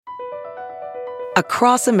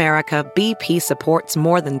Across America, BP supports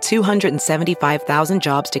more than 275,000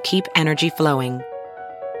 jobs to keep energy flowing.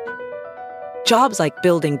 Jobs like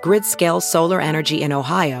building grid-scale solar energy in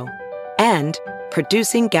Ohio and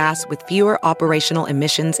producing gas with fewer operational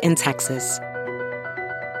emissions in Texas.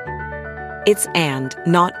 It's and,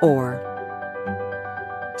 not or.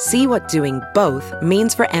 See what doing both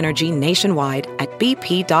means for energy nationwide at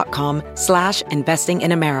bp.com/investing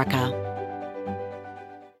in America.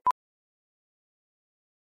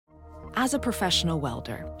 As a professional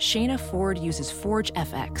welder, Shayna Ford uses Forge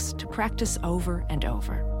FX to practice over and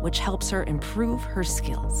over, which helps her improve her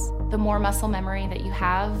skills. The more muscle memory that you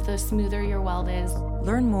have, the smoother your weld is.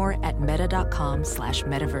 Learn more at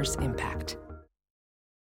meta.com/metaverse impact.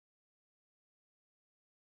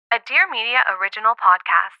 A Dear Media original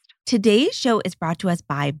podcast. Today's show is brought to us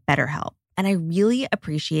by BetterHelp, and I really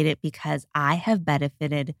appreciate it because I have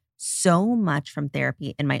benefited so much from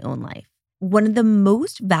therapy in my own life. One of the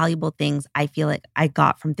most valuable things I feel like I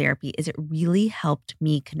got from therapy is it really helped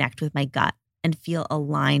me connect with my gut and feel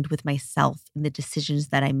aligned with myself in the decisions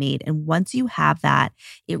that I made. And once you have that,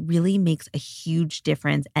 it really makes a huge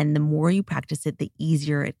difference. And the more you practice it, the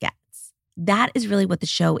easier it gets. That is really what the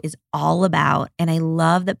show is all about. And I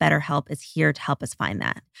love that BetterHelp is here to help us find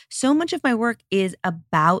that. So much of my work is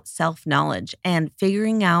about self-knowledge and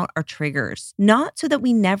figuring out our triggers, not so that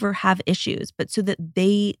we never have issues, but so that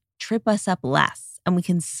they trip us up less and we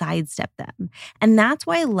can sidestep them. And that's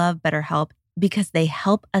why I love BetterHelp, because they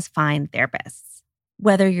help us find therapists.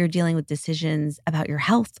 Whether you're dealing with decisions about your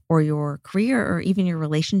health or your career or even your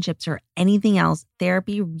relationships or anything else,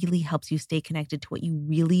 therapy really helps you stay connected to what you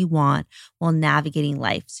really want while navigating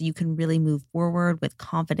life so you can really move forward with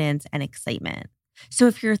confidence and excitement. So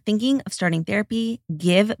if you're thinking of starting therapy,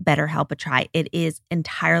 give BetterHelp a try. It is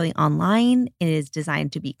entirely online. It is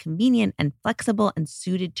designed to be convenient and flexible and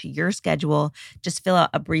suited to your schedule. Just fill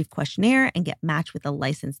out a brief questionnaire and get matched with a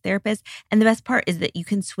licensed therapist. And the best part is that you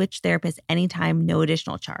can switch therapists anytime, no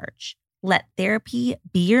additional charge. Let therapy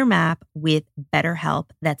be your map with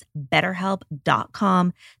BetterHelp. That's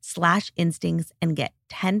betterhelp.com/instincts and get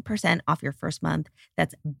 10% off your first month.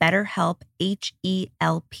 That's BetterHelp,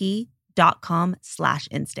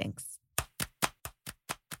 HELP.com/instincts.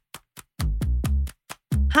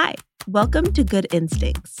 Hi, welcome to Good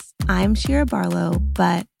Instincts. I'm Shira Barlow,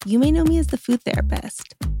 but you may know me as the food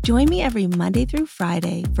therapist. Join me every Monday through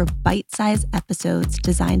Friday for bite-sized episodes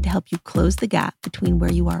designed to help you close the gap between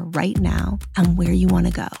where you are right now and where you want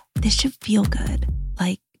to go. This should feel good,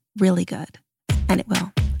 like really good. And it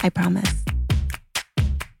will, I promise.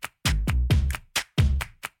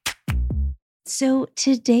 So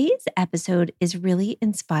today's episode is really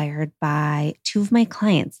inspired by two of my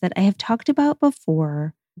clients that I have talked about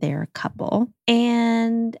before. They're a couple,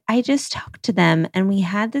 and I just talked to them and we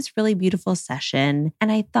had this really beautiful session, and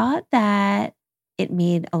I thought that it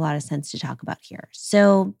made a lot of sense to talk about here.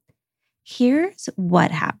 So here's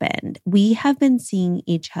what happened. We have been seeing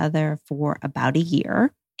each other for about a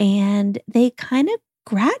year, and they kind of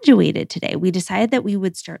graduated today. We decided that we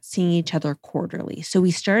would start seeing each other quarterly. So we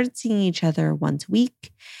started seeing each other once a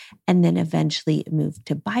week, and then eventually it moved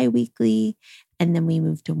to bi-weekly, and then we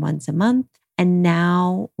moved to once a month, and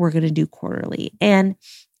now we're going to do quarterly. And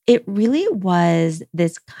it really was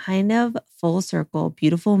this kind of full circle,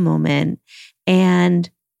 beautiful moment. And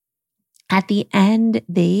at the end,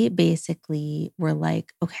 they basically were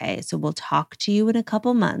like, okay, so we'll talk to you in a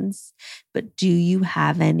couple months, but do you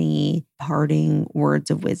have any parting words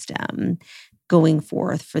of wisdom going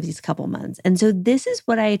forth for these couple months? And so this is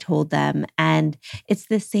what I told them. And it's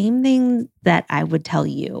the same thing that I would tell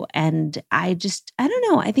you. And I don't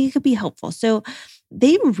know, I think it could be helpful. So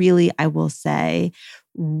they really, I will say,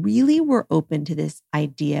 really were open to this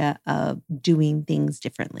idea of doing things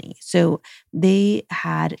differently. So they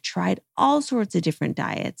had tried all sorts of different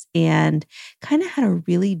diets and kind of had a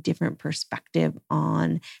really different perspective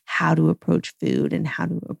on how to approach food and how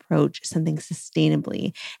to approach something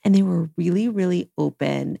sustainably. And they were really, really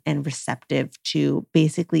open and receptive to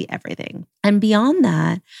basically everything. And beyond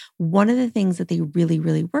that, one of the things that they really,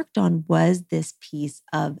 really worked on was this piece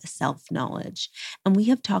of self-knowledge. And we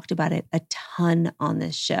have talked about it a ton on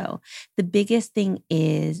this show. The biggest thing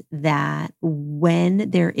is that when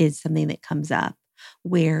there is something that comes up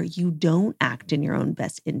where you don't act in your own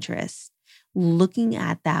best interest, looking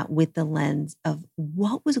at that with the lens of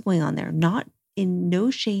what was going on there, not in no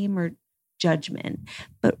shame or judgment,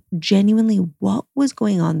 but genuinely what was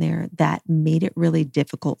going on there that made it really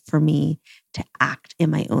difficult for me to act in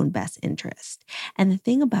my own best interest. And the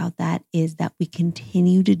thing about that is that we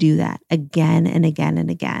continue to do that again and again and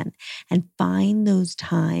again, and find those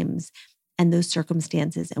times and those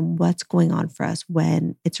circumstances and what's going on for us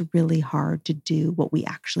when it's really hard to do what we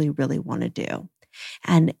actually really want to do.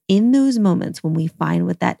 And in those moments, when we find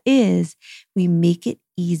what that is, we make it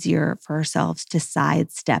easier for ourselves to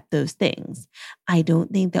sidestep those things. I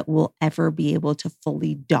don't think that we'll ever be able to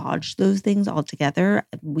fully dodge those things altogether.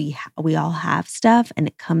 We all have stuff and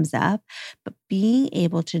it comes up, but being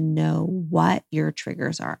able to know what your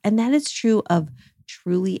triggers are. And that is true of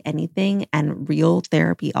truly anything, and real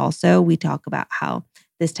therapy also. We talk about how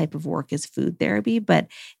this type of work is food therapy, but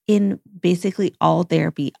in basically all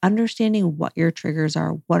therapy, understanding what your triggers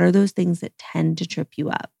are, what are those things that tend to trip you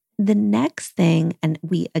up. The next thing, and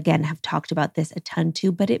we again have talked about this a ton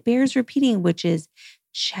too, but it bears repeating, which is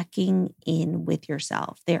checking in with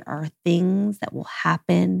yourself. There are things that will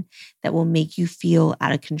happen that will make you feel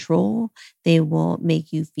out of control. They will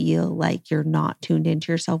make you feel like you're not tuned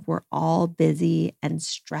into yourself. We're all busy and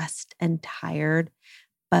stressed and tired,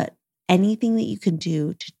 but anything that you can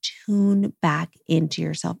do to tune back into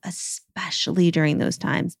yourself, especially during those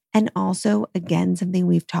times. And also, again, something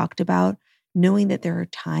we've talked about, knowing that there are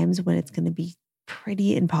times when it's going to be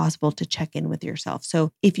pretty impossible to check in with yourself.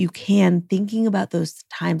 So if you can, thinking about those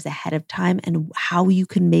times ahead of time and how you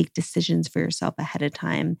can make decisions for yourself ahead of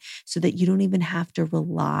time so that you don't even have to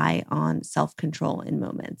rely on self-control in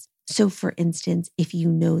moments. So for instance, if you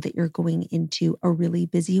know that you're going into a really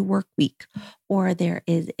busy work week, or there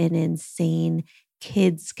is an insane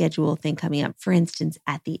kids schedule thing coming up. For instance,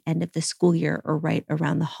 at the end of the school year or right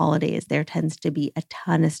around the holidays, there tends to be a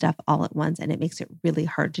ton of stuff all at once, and it makes it really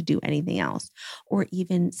hard to do anything else. Or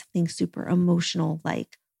even something super emotional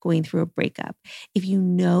like going through a breakup. If you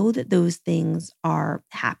know that those things are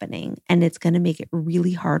happening and it's going to make it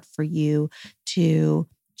really hard for you to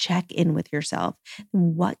check in with yourself,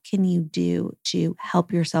 then what can you do to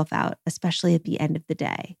help yourself out, especially at the end of the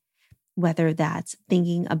day? Whether that's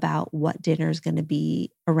thinking about what dinner is going to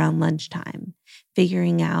be around lunchtime,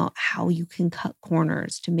 figuring out how you can cut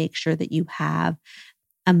corners to make sure that you have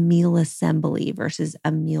a meal assembly versus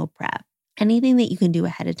a meal prep. Anything that you can do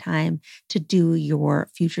ahead of time to do your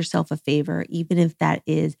future self a favor, even if that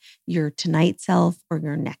is your tonight self or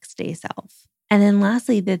your next day self. And then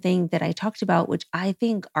lastly, the thing that I talked about, which I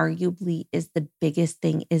think arguably is the biggest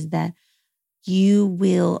thing, is that you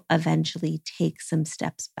will eventually take some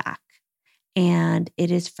steps back. And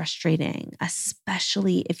it is frustrating,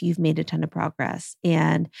 especially if you've made a ton of progress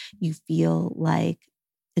and you feel like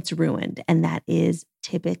it's ruined. And that is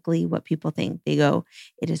typically what people think. They go,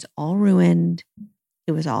 it is all ruined.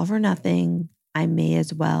 It was all for nothing. I may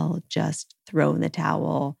as well just throw in the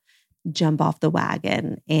towel, jump off the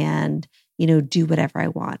wagon and, do whatever I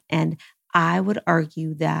want. And I would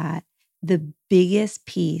argue that the biggest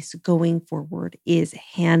piece going forward is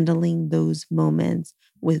handling those moments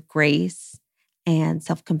with grace and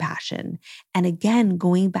self-compassion. And again,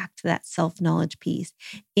 going back to that self-knowledge piece,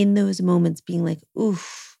 in those moments being like,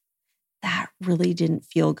 oof, that really didn't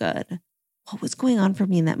feel good. What was going on for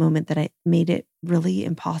me in that moment that I made it really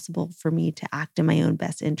impossible for me to act in my own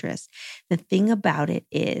best interest? The thing about it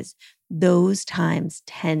is those times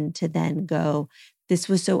tend to then go, this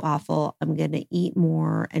was so awful. I'm going to eat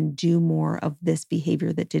more and do more of this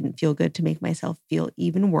behavior that didn't feel good to make myself feel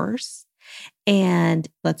even worse. And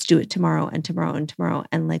let's do it tomorrow and tomorrow and tomorrow.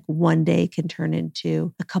 And like one day can turn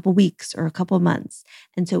into a couple weeks or a couple months.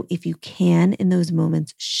 And so if you can, in those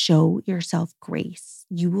moments, show yourself grace,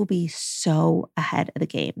 you will be so ahead of the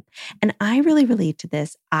game. And I really relate to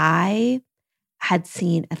this. I had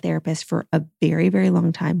seen a therapist for a very, very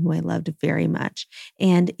long time who I loved very much.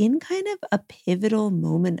 And in kind of a pivotal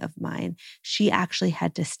moment of mine, she actually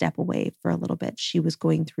had to step away for a little bit. She was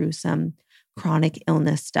going through some chronic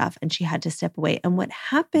illness stuff and she had to step away. And what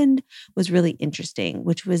happened was really interesting,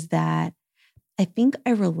 which was that I think I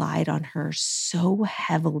relied on her so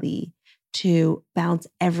heavily to bounce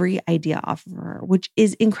every idea off of her, which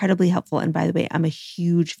is incredibly helpful. And by the way, I'm a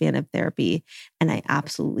huge fan of therapy and I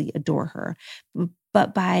absolutely adore her.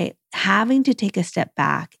 But by having to take a step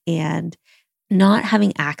back and not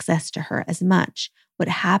having access to her as much, what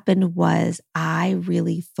happened was I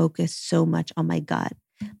really focused so much on my gut,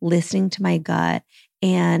 listening to my gut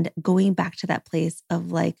and going back to that place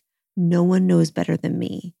of like, no one knows better than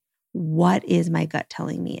me. What is my gut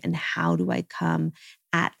telling me? And how do I come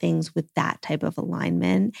at things with that type of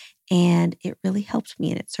alignment? And it really helped me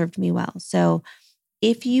and it served me well. So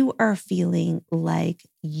if you are feeling like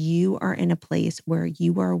you are in a place where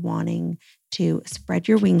you are wanting to spread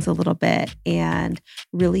your wings a little bit and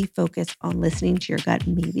really focus on listening to your gut,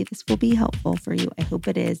 maybe this will be helpful for you. I hope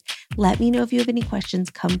it is. Let me know if you have any questions.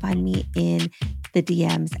 Come find me in the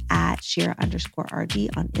DMs at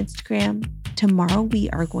Shira_RD on Instagram. Tomorrow, we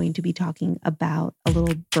are going to be talking about a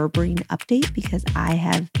little berberine update because I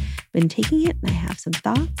have been taking it and I have some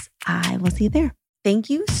thoughts. I will see you there.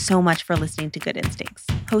 Thank you so much for listening to Good Instincts,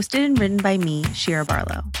 hosted and written by me, Shira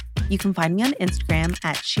Barlow. You can find me on Instagram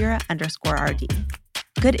at Shira_RD.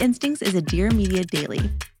 Good Instincts is a Dear Media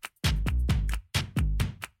daily.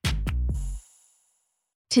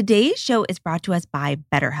 Today's show is brought to us by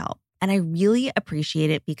BetterHelp, and I really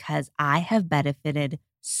appreciate it because I have benefited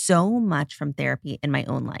so much from therapy in my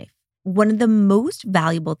own life. One of the most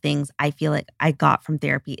valuable things I feel like I got from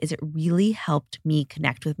therapy is it really helped me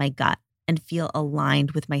connect with my gut and feel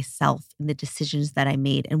aligned with myself in the decisions that I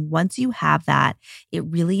made. And once you have that, it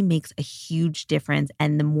really makes a huge difference.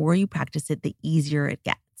 And the more you practice it, the easier it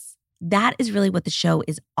gets. That is really what the show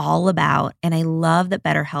is all about. And I love that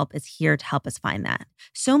BetterHelp is here to help us find that.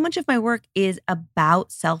 So much of my work is about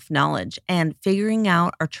self-knowledge and figuring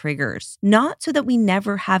out our triggers, not so that we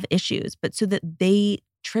never have issues, but so that they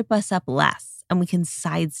trip us up less and we can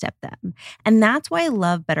sidestep them. And that's why I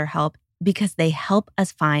love BetterHelp, because they help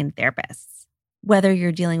us find therapists. Whether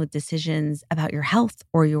you're dealing with decisions about your health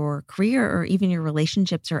or your career or even your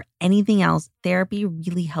relationships or anything else, therapy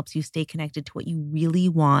really helps you stay connected to what you really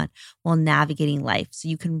want while navigating life so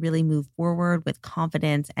you can really move forward with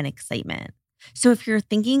confidence and excitement. So if you're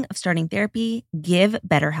thinking of starting therapy, give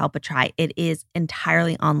BetterHelp a try. It is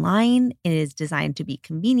entirely online. It is designed to be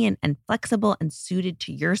convenient and flexible and suited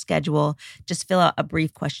to your schedule. Just fill out a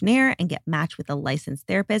brief questionnaire and get matched with a licensed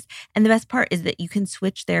therapist. And the best part is that you can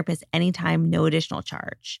switch therapists anytime, no additional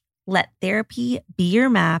charge. Let therapy be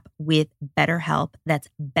your map with BetterHelp. That's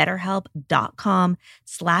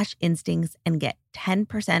BetterHelp.com/instincts and get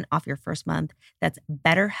 10% off your first month. That's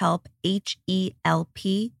BetterHelp,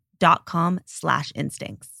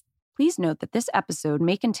 HELP.com/instincts. Please note that this episode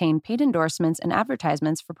may contain paid endorsements and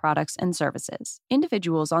advertisements for products and services.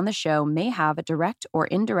 Individuals on the show may have a direct or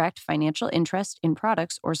indirect financial interest in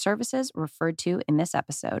products or services referred to in this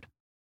episode.